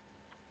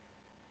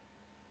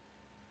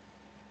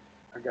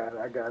I got it.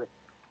 I got it.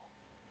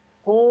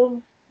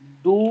 Whom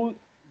do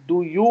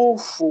you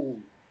fool?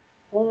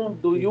 Whom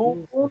do Do you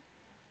you? fool?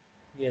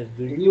 Yes,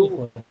 do Do you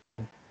you? fun?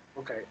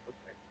 Okay.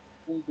 Okay.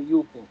 Whom do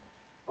you fool?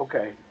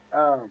 Okay.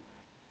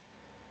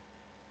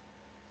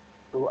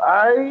 Do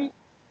I?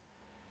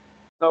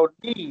 No.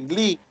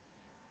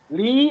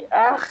 Li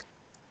ach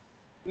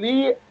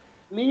li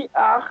li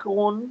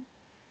achun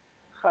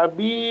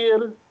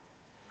khabir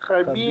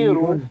khabirun.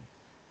 Kabirun.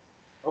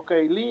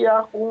 Okay. Li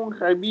achun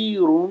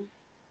khabirun.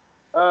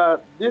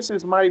 This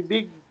is my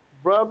big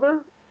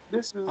brother.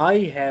 This is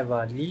I have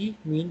a Li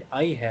mean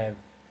I have.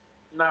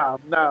 nah,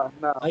 nah,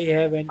 nah. I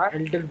have an I,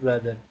 elder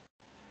brother.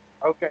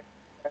 okay.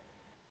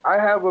 I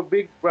have a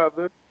big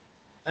brother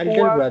who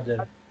Elder was.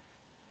 brother.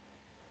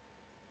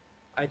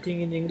 I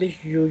think in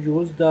English you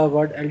use the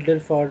word elder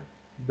for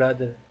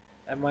brother.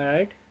 Am I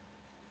right?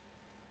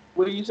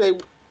 What do you say?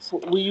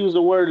 We use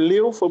the word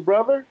 "lil" for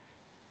brother.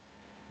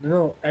 No,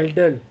 no,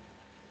 elder.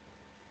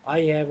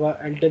 I have a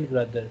elder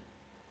brother.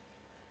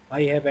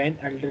 I have an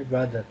elder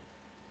brother.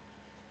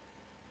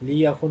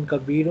 Li akhun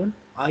kabirun.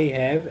 I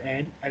have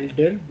an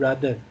elder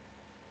brother.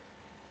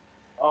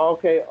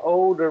 Okay,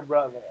 older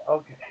brother.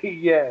 Okay,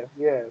 yes,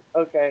 yes.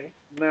 Okay,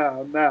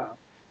 now.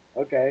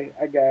 Okay,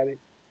 I got it.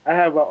 I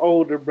have an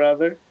older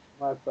brother.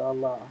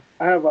 MashaAllah.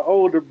 I have an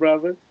older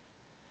brother.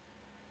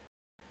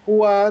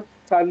 Huwa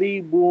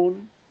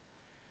talibun.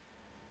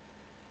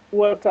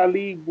 Huwa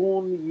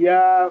talibun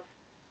ya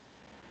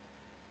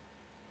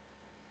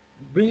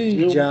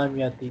Bil jum.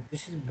 Jamiati.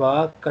 This is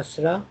Ba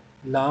Kasra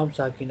Lam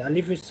Sakin.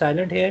 Alif is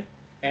silent here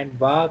and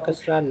Ba Okay,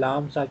 Kasra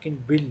Lam Sakin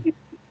Bil.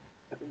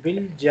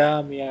 Bil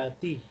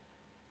Jamiati.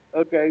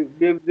 okay,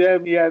 Bil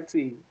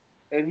Jamiati.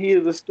 And he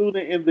is a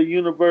student in the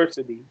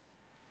university.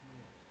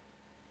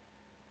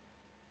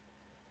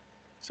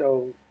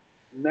 So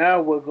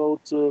now we'll go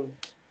to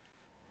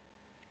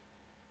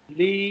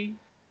Li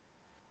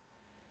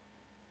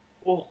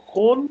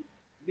Ukhun.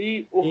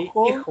 Li Li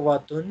Ukhun.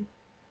 ikhwatun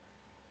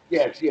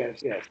Yes,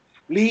 yes, yes.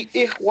 Li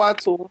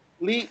ikhwatun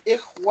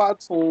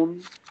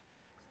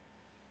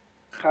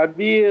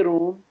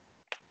khabirun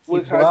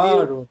with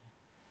khabir kibarun.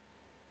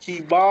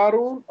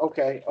 kibarun.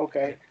 Okay,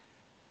 okay.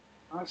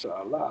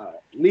 MashaAllah.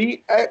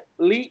 Li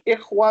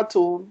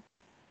ikhwatun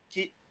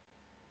ki,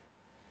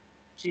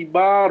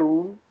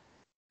 kibarun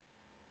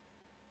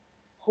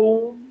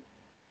hum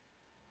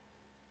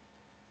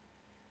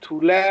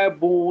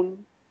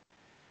tulabun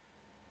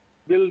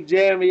bil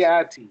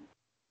jamiati.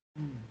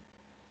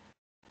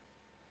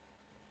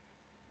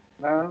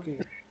 Huh? Okay.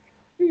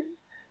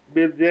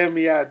 Bil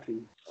jamiati.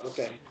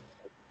 Okay.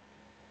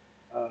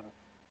 Uh,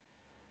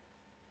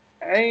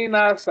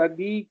 Aina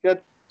sadiqat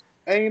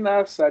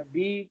Aina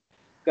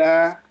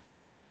sadiqa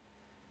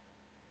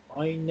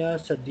Aina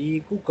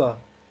Sadiquka.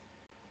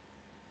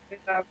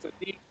 Aina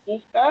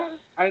sadiquka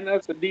Aina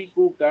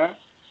sadiquka.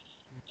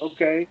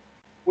 Okay.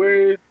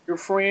 Where's your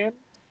friend?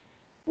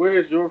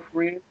 Where's your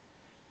friend?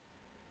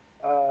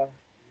 Uh,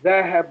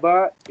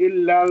 ذهب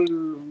إلى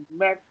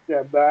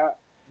المكتبة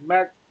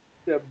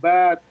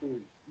مكتبات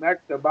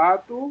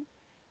مكتبات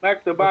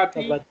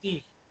مكتباتي.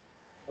 Maktabati.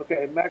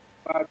 Okay,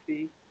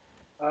 مكتباتي.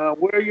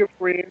 Where are your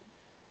friends?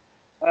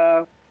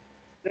 Uh,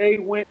 they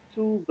went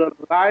to the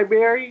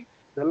library.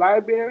 The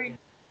library.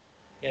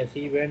 Yes,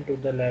 he went to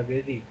the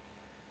library.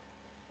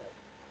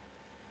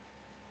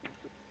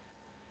 Okay.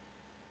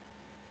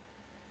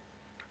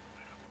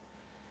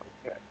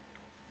 Okay.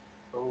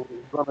 So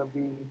it's gonna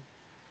be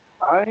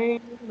أين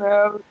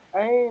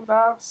أين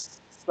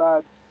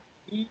صديقه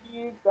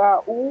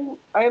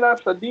أين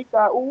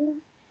صديقه.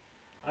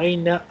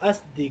 Aina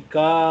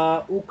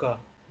Asdikauka.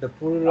 The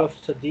plural of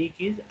Sadiq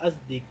is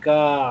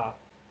Asdika.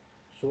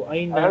 So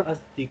Aina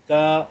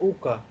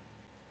Asdikauka.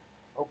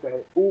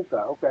 Okay,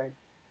 Uka. Okay.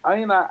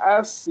 Aina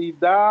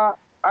asida.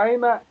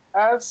 Aina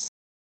as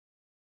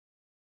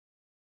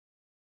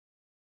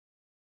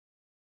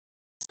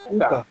Uka.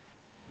 Uka.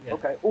 Yes.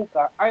 Okay,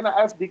 Uka. Aina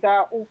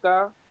asdika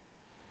Uka.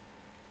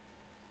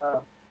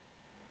 Uh,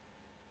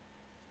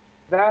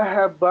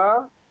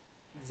 Zahaba.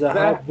 Zah.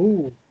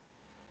 Zahabu.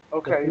 The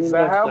Okay, plural of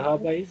Zahabu.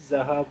 Zahaba is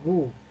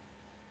Zahabu.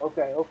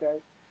 Okay,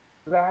 okay.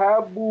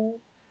 Zahabu.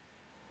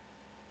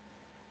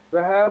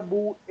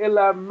 Zahabu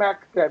ila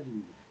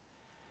maktabi.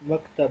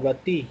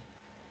 Maktabati.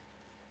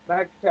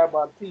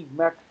 Maktabati.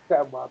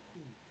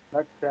 Maktabati.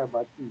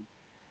 Maktabati.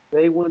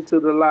 They went to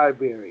the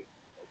library.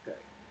 Okay,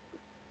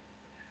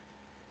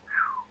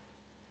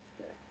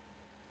 okay.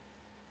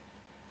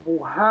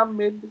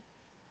 Muhammad.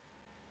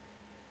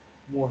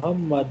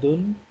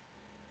 Muhammadun.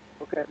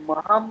 Okay,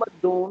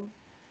 Muhammadun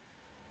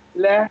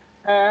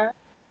laha.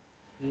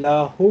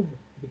 Lahub.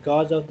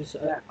 Because of this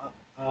Lah.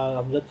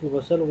 Hamzatul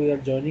Wasal, we are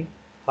joining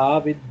Ha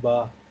with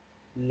Ba.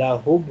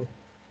 Lahub.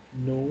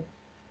 No.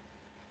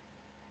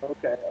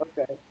 Okay,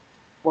 okay.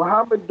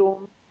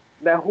 Muhammadun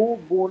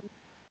lahubun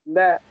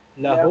la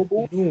Lahub.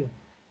 lahub No.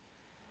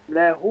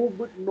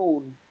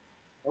 lahubnun.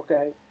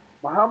 Okay.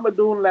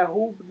 Muhammadun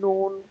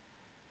lahubnun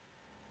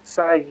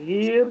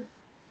sahir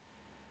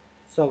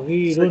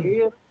Sahirun.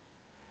 sahir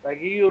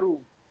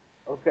sahiru.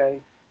 Okay.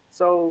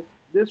 So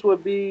this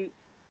would be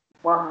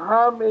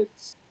Muhammad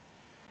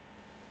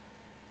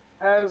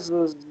has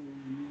a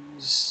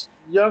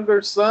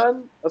younger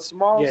son, a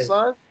small Yes.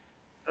 son.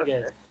 Yes.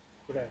 Okay.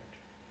 Correct.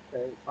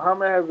 Okay.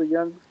 Muhammad has a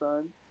young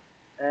son,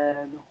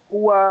 and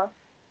huwa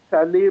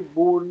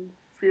talibun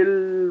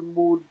fil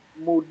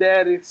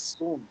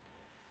mudarisun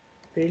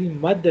Fil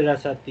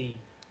madrasati.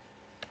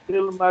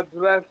 fil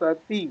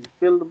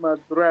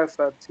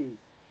madrasati.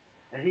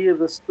 And he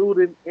is a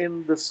student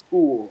in the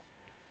school.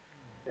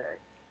 Okay.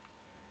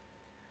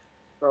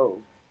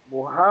 So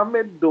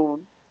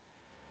Muhammadun.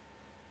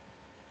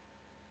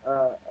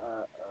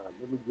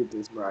 Let me get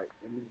this right.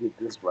 Let me get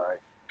this right.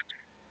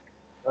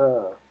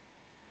 Uh,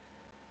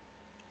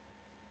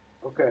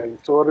 okay.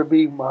 So it'll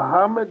be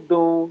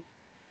Muhammadun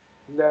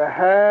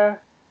laha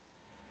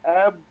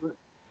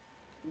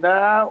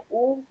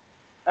abna'u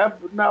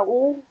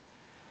abna'u.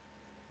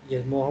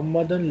 Yes.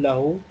 Muhammadun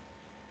lahu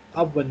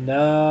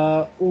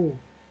abna'u.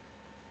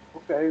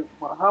 Okay,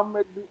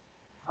 Muhammadun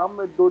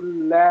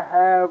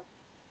Lahab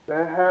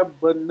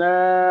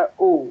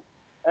Lahabna'u.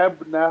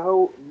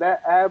 أبنه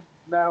لا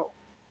أبنه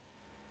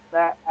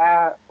لا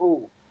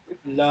أو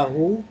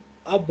له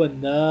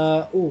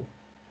أبناء.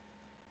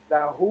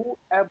 له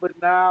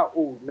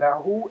أبناء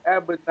له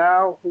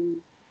أبناء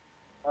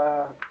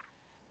uh,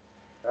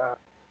 uh,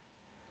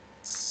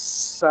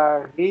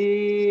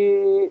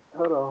 صغير.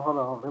 Hold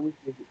on. Let me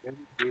get it. Let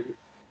me get it.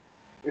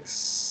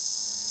 It's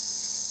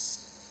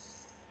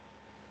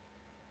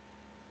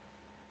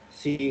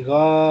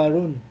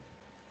صغار.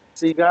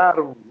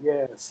 cigarro.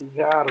 Yeah,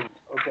 cigarro.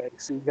 Okay,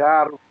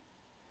 cigarro.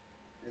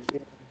 And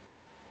then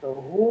so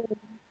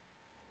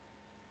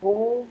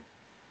whom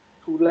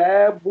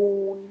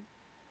tulabun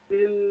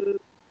fil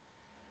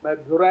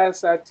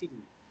madrasati.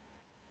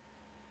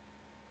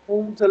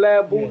 Whom Yes.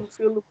 tulabun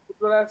fil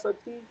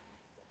madrasati.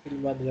 في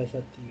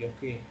المدرسة.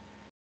 Okay.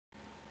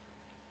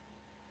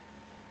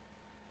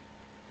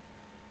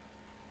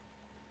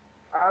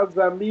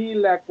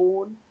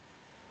 Azamilakun.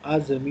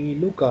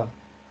 أزميلك.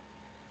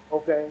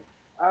 Okay.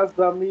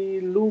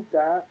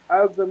 Azamiluka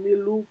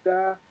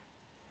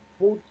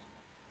mut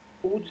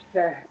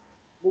mujtah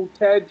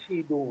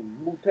mutajidun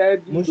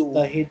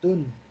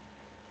مجتهد.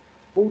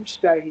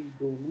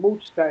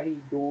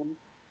 mujtahidun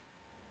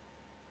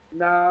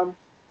nam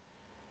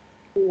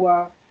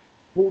huwa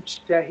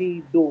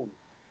mujtahidun.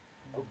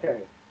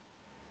 Okay.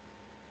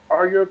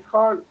 Are your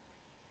col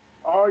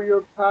are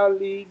your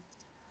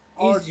colleagues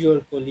hard? Is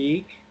your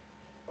colleague?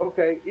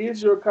 Okay.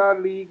 Is your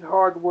colleague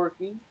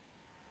hardworking?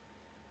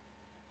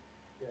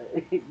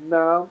 Okay.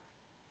 Nam,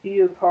 he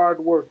is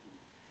hardworking.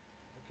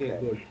 Okay,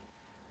 Okay. good.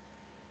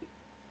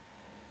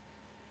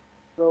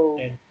 So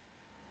And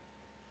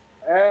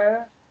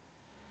a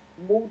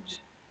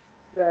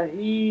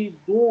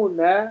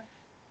mujtahiduna.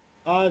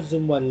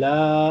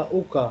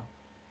 أزملاؤك.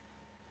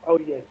 Oh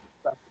yes,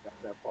 I forgot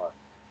that part.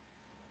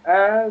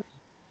 As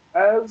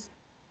as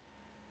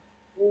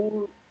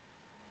ul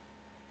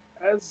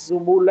as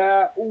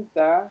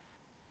zumulauka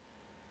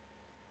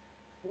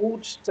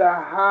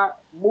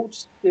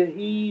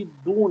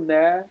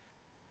mujtahiduna.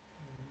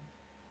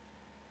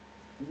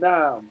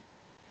 Nam,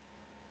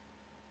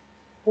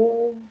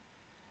 hum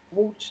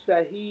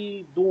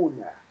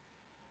mujtahiduna.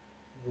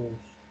 Good.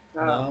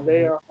 Nam, Now,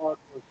 they are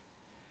hardworking.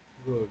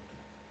 good.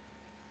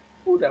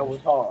 Ooh, that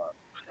was hard.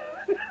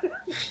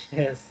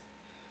 Yes.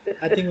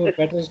 I think we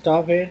better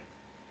stop here.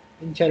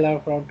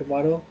 Inshallah, from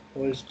tomorrow,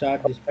 we'll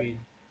start this page.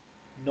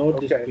 Note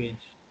this Okay,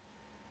 page.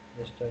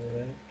 Just a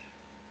minute.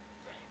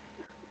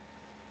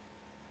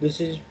 This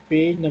is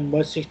page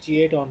number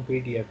 68 on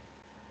PDF.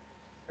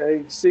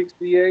 page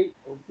 68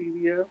 on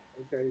PDF.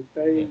 Okay, Yes.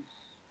 page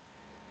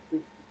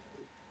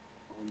 68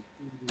 on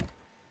PDF.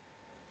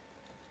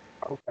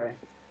 Okay,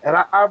 and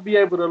I'll be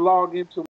able to log into